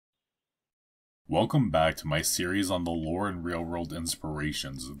Welcome back to my series on the lore and real-world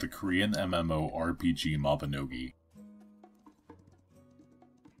inspirations of the Korean MMO RPG Mabinogi.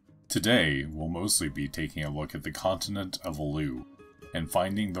 Today, we'll mostly be taking a look at the continent of Lough, and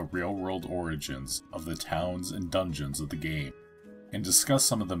finding the real-world origins of the towns and dungeons of the game, and discuss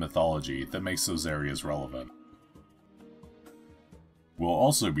some of the mythology that makes those areas relevant. We'll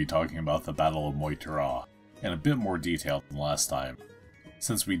also be talking about the Battle of Magh Tuireadh, in a bit more detail than last time,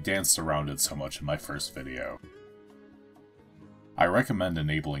 since we danced around it so much in my first video. I recommend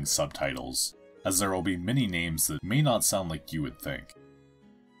enabling subtitles, as there will be many names that may not sound like you would think.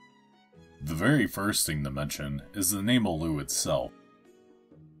 The very first thing to mention is the Name Ulaidh itself.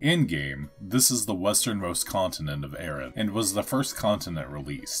 In-game, this is the westernmost continent of Erin, and was the first continent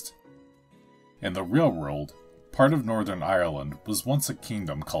released. In the real world, part of Northern Ireland was once a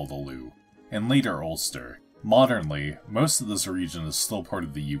kingdom called Lough, and later Ulster. Modernly, most of this region is still part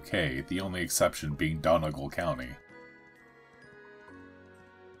of the UK, the only exception being Donegal County.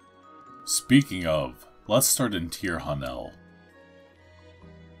 Speaking of, let's start in Chonaill.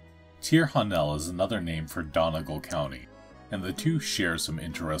 Chonaill is another name for Donegal County, and the two share some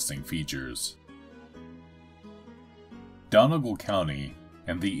interesting features. Donegal County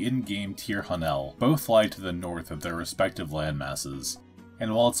and the in-game Chonaill both lie to the north of their respective landmasses,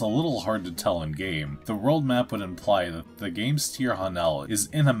 and while it's a little hard to tell in-game, the world map would imply that the game's Chonaill is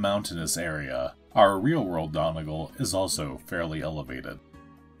in a mountainous area. Our real-world Donegal is also fairly elevated.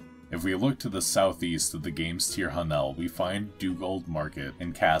 If we look to the southeast of the game's Chonaill, we find Dugald Market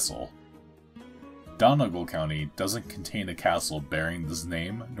and Castle. Donegal County doesn't contain a castle bearing this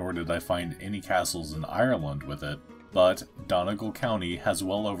name, nor did I find any castles in Ireland with it, but Donegal County has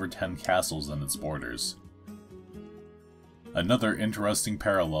well over 10 castles in its borders. Another interesting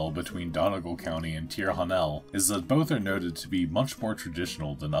parallel between Donegal County and Chonaill is that both are noted to be much more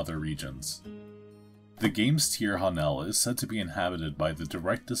traditional than other regions. The game's Chonaill is said to be inhabited by the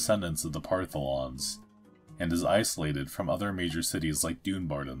direct descendants of the Partholons, and is isolated from other major cities like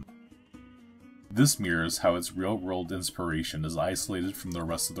Dunbarton. This mirrors how its real-world inspiration is isolated from the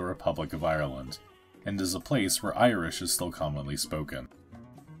rest of the Republic of Ireland, and is a place where Irish is still commonly spoken.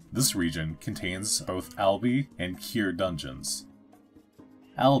 This region contains both Alby and Ciar dungeons.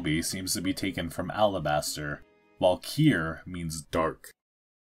 Alby seems to be taken from alabaster, while Ciar means dark.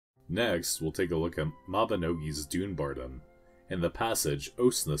 Next, we'll take a look at Mabinogi's Dunbarton, and the passage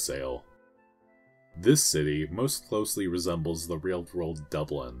Osna. This city most closely resembles the real-world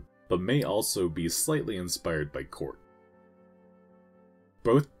Dublin, but may also be slightly inspired by Corrib.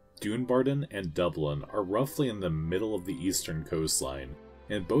 Both Dunbarton and Dublin are roughly in the middle of the eastern coastline,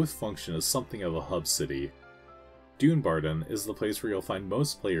 and both function as something of a hub city. Dunbarton is the place where you'll find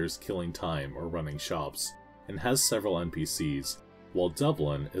most players killing time or running shops, and has several NPCs, while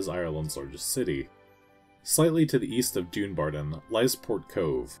Dublin is Ireland's largest city. Slightly to the east of Dunbarton lies Port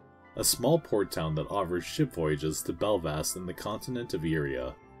Cobh, a small port town that offers ship voyages to Belvast in the continent of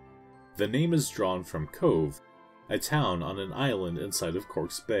Iria. The name is drawn from Cobh, a town on an island inside of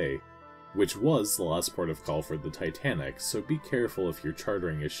Cork's Bay, which was the last port of call for the Titanic, so be careful if you're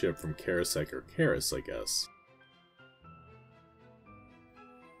chartering a ship from Gairech or Carrib, I guess.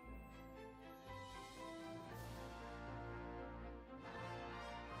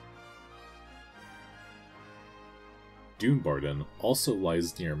 Dunbarton also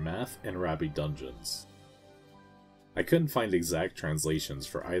lies near Math and Rabbi dungeons. I couldn't find exact translations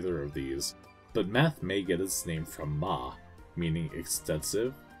for either of these, but Math may get its name from Ma, meaning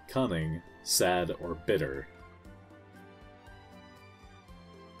extensive, cunning, sad, or bitter.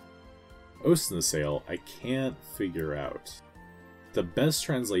 Osna I can't figure out. The best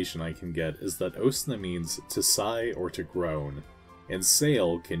translation I can get is that Osna means to sigh or to groan, and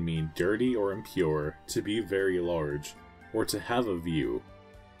sail can mean dirty or impure, to be very large, or to have a view.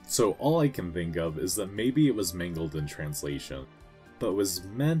 So all I can think of is that maybe it was mangled in translation, but was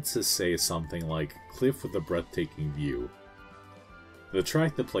meant to say something like cliff with a breathtaking view. The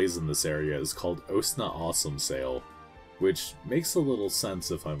track that plays in this area is called Osna Awesome Sail, which makes a little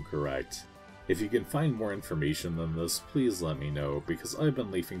sense if I'm correct. If you can find more information than this, please let me know, because I've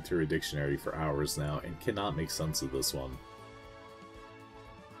been leafing through a dictionary for hours now and cannot make sense of this one.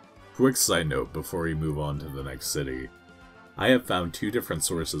 Quick side note before we move on to the next city. I have found two different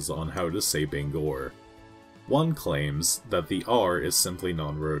sources on how to say Bangor. One claims that the R is simply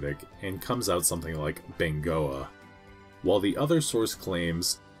non-rhotic and comes out something like Bangoa, while the other source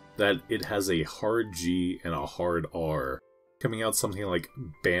claims that it has a hard G and a hard R, coming out something like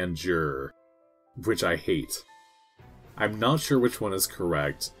Banjur, which I hate. I'm not sure which one is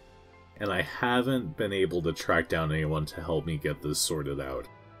correct, and I haven't been able to track down anyone to help me get this sorted out.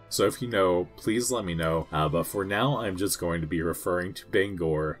 So if you know, please let me know, but for now I'm just going to be referring to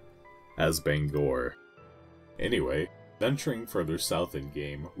Bangor as Bangor. Anyway, venturing further south in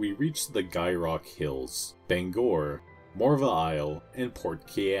game, we reach the Gairech Hills, Bangor, Morva Isle, and Port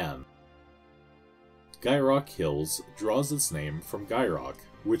Ceann. Gairech Hills draws its name from Gairech,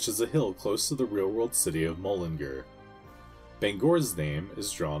 which is a hill close to the real-world city of Mullingar. Bangor's name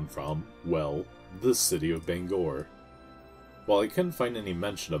is drawn from, well, the city of Bangor. While I couldn't find any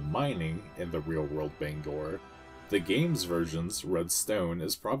mention of mining in the real-world Bangor, the game's version's red stone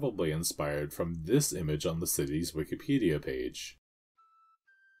is probably inspired from this image on the city's Wikipedia page.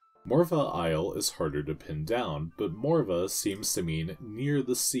 Morva Isle is harder to pin down, but Morva seems to mean near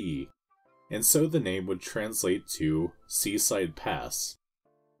the sea, and so the name would translate to Seaside Pass.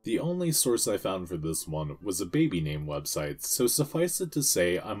 The only source I found for this one was a baby name website, so suffice it to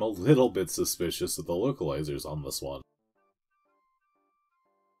say I'm a little bit suspicious of the localizers on this one.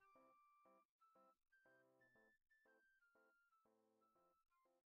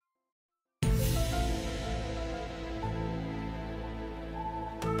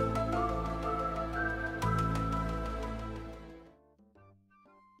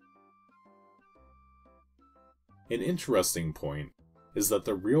 An interesting point is that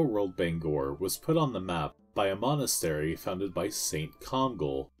the real-world Bangor was put on the map by a monastery founded by Saint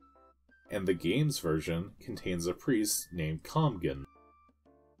Comgall, and the game's version contains a priest named Comgall,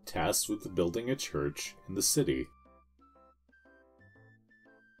 tasked with building a church in the city.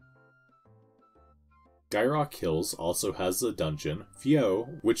 Gairech Hills also has the dungeon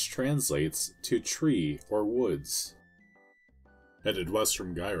Fio, which translates to tree or woods. Headed west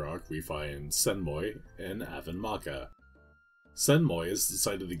from Gairech, we find Senmoy and Avon Macha. Senmoy is the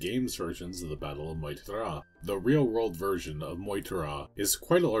site of the game's versions of the Battle of Magh Tuireadh. The real-world version of Magh Tuireadh is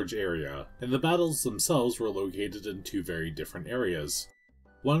quite a large area, and the battles themselves were located in two very different areas,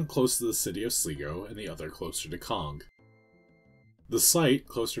 one close to the city of Sligo and the other closer to Cobh. The site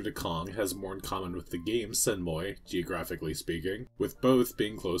closer to Cobh has more in common with the game Senmoy, geographically speaking, with both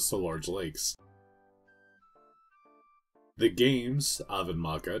being close to large lakes. The game's Avon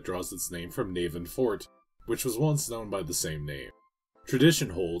Macha draws its name from Navan Fort, which was once known by the same name.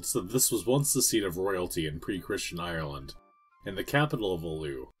 Tradition holds that this was once the seat of royalty in pre-Christian Ireland, and the capital of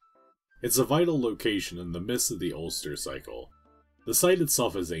Lough. It's a vital location in the midst of the Ulster cycle. The site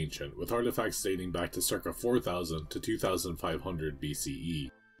itself is ancient, with artifacts dating back to circa 4000 to 2500 BCE.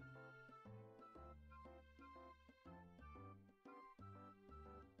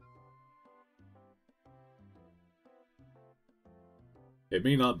 It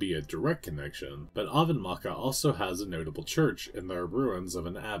may not be a direct connection, but Avon Macha also has a notable church in the ruins of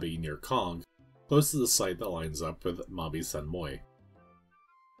an abbey near Cobh, close to the site that lines up with Mabi Senmoy.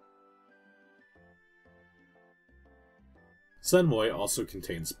 Senmoy also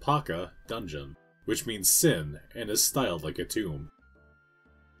contains Pacha, dungeon, which means sin, and is styled like a tomb.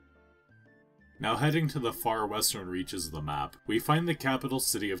 Now heading to the far western reaches of the map, we find the capital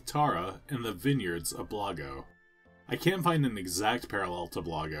city of Tara and the vineyards of Blago. I can't find an exact parallel to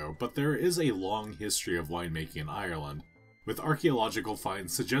Blago, but there is a long history of winemaking in Ireland, with archaeological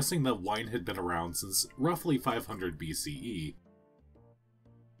finds suggesting that wine had been around since roughly 500 BCE.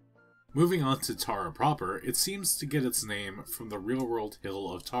 Moving on to Tara proper, it seems to get its name from the real-world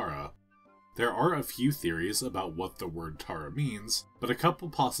hill of Tara. There are a few theories about what the word Tara means, but a couple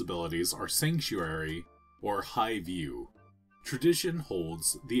possibilities are sanctuary or high view. Tradition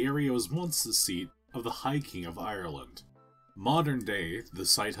holds the area was once the seat of the High King of Ireland. Modern day, the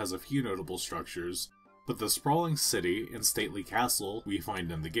site has a few notable structures, but the sprawling city and stately castle we find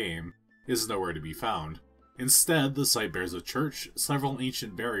in the game is nowhere to be found. Instead, the site bears a church, several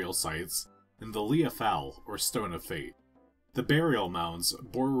ancient burial sites, and the Lia Fal, or Stone of Fate. The burial mounds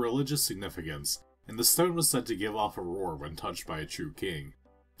bore religious significance, and the stone was said to give off a roar when touched by a true king.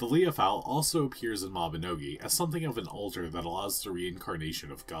 The Lia Fal also appears in Mabinogi as something of an altar that allows the reincarnation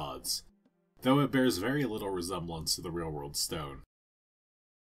of gods, though it bears very little resemblance to the real-world stone.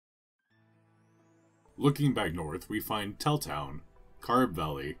 Looking back north, we find Teltown, Carrib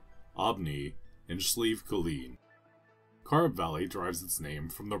Valley, Albny, and Scuabtuinne. Carrib Valley derives its name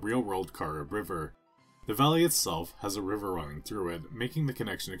from the real-world Carrib River. The valley itself has a river running through it, making the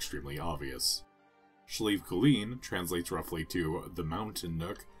connection extremely obvious. Scuabtuinne translates roughly to the mountain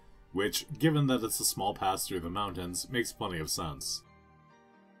nook, which, given that it's a small pass through the mountains, makes plenty of sense.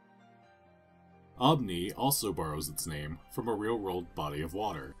 Albny also borrows its name from a real-world body of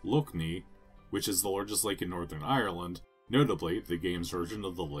water, Lough, which is the largest lake in Northern Ireland. Notably, the game's version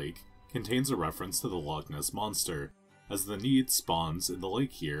of the lake contains a reference to the Loch Ness Monster, as the Neagh spawns in the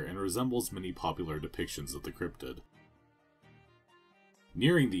lake here and resembles many popular depictions of the cryptid.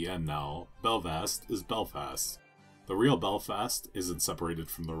 Nearing the end now, Belvast is Belfast. The real Belfast isn't separated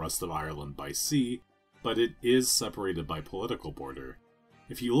from the rest of Ireland by sea, but it is separated by political border.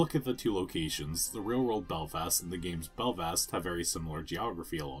 If you look at the two locations, the real-world Belfast and the game's Belvast have very similar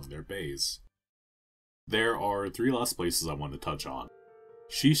geography along their bays. There are three last places I want to touch on: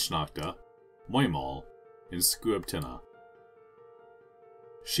 Sneachta, Moimall, and Scuabtuinne.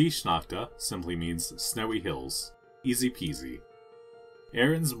 Sneachta simply means snowy hills. Easy peasy.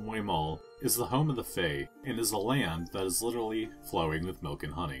 Erin's Moimall is the home of the Fae, and is a land that is literally flowing with milk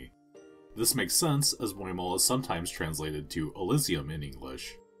and honey. This makes sense, as Moimall is sometimes translated to Elysium in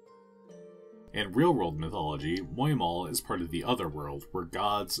English. In real-world mythology, Moimall is part of the Otherworld, where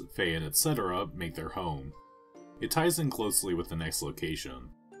gods, fae, and etc. make their home. It ties in closely with the next location.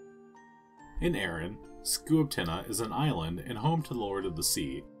 In Erin, Scuabtuinne is an island and home to the Lord of the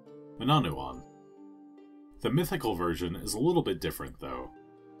Sea, Manannuan. The mythical version is a little bit different though,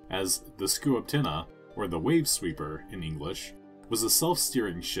 as the Scuabtuinne, or the Wave Sweeper in English, was a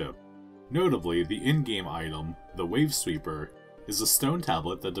self-steering ship. Notably, the in-game item, the Wave Sweeper, is a stone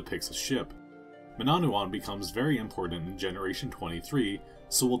tablet that depicts a ship. Manannuan becomes very important in Generation 23,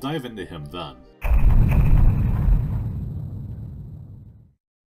 so we'll dive into him then.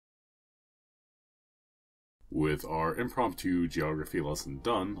 With our impromptu geography lesson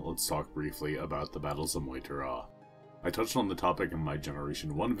done, let's talk briefly about the Battles of Magh Tuireadh. I touched on the topic in my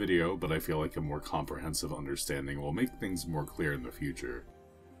Generation 1 video, but I feel like a more comprehensive understanding will make things more clear in the future.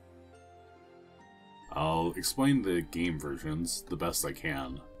 I'll explain the game versions the best I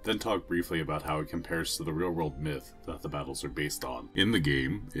can, then talk briefly about how it compares to the real-world myth that the battles are based on. In the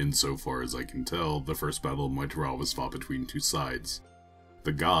game, insofar as I can tell, the first Battle of Magh Tuireadh was fought between two sides.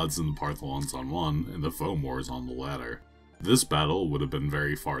 The gods and the Partholons on one, and the Fomors on the latter. This battle would have been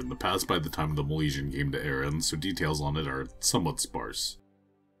very far in the past by the time the Milesian came to Erin, so details on it are somewhat sparse.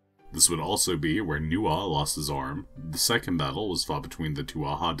 This would also be where Neagh lost his arm. The second battle was fought between the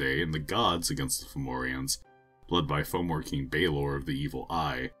Tuatha and the gods against the Fomorians, led by Fomor King Baelor of the Evil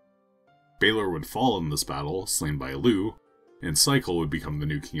Eye. Baelor would fall in this battle, slain by Lough, and Cycle would become the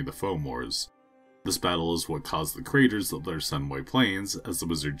new king of the Fomors. This battle is what caused the craters of their Sunway Plains, as the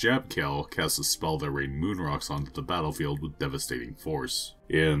wizard Jabkael cast a spell that rained moonrocks onto the battlefield with devastating force.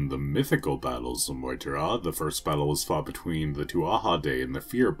 In the mythical Battles of Magh Tuireadh, the first battle was fought between the Tuatha and the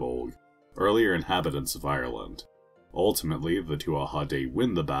Firbolg, earlier inhabitants of Ireland. Ultimately, the Tuatha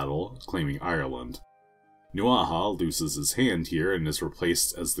win the battle, claiming Ireland. Neagh loses his hand here and is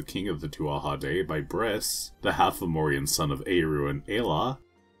replaced as the king of the Tuatha by Bres, the half-Fomorian son of Eru and Aella.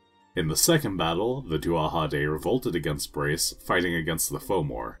 In the second battle, the Tuatha revolted against Bres, fighting against the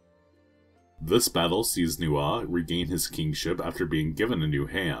Fomor. This battle sees Neagh regain his kingship after being given a new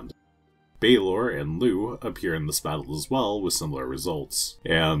hand. Baelor and Lough appear in this battle as well, with similar results.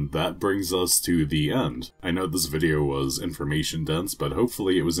 And that brings us to the end. I know this video was information dense, but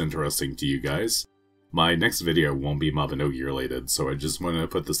hopefully it was interesting to you guys. My next video won't be Mabinogi related, so I just wanted to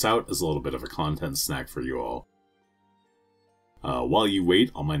put this out as a little bit of a content snack for you all. While you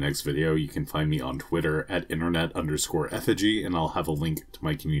wait on my next video, you can find me on Twitter at internet_effigy, and I'll have a link to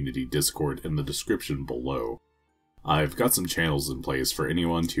my community Discord in the description below. I've got some channels in place for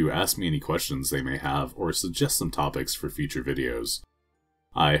anyone to ask me any questions they may have, or suggest some topics for future videos.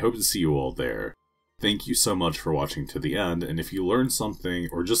 I hope to see you all there. Thank you so much for watching to the end, and if you learned something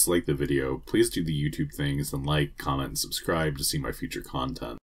or just liked the video, please do the YouTube things and like, comment, and subscribe to see my future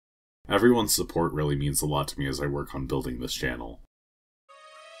content. Everyone's support really means a lot to me as I work on building this channel.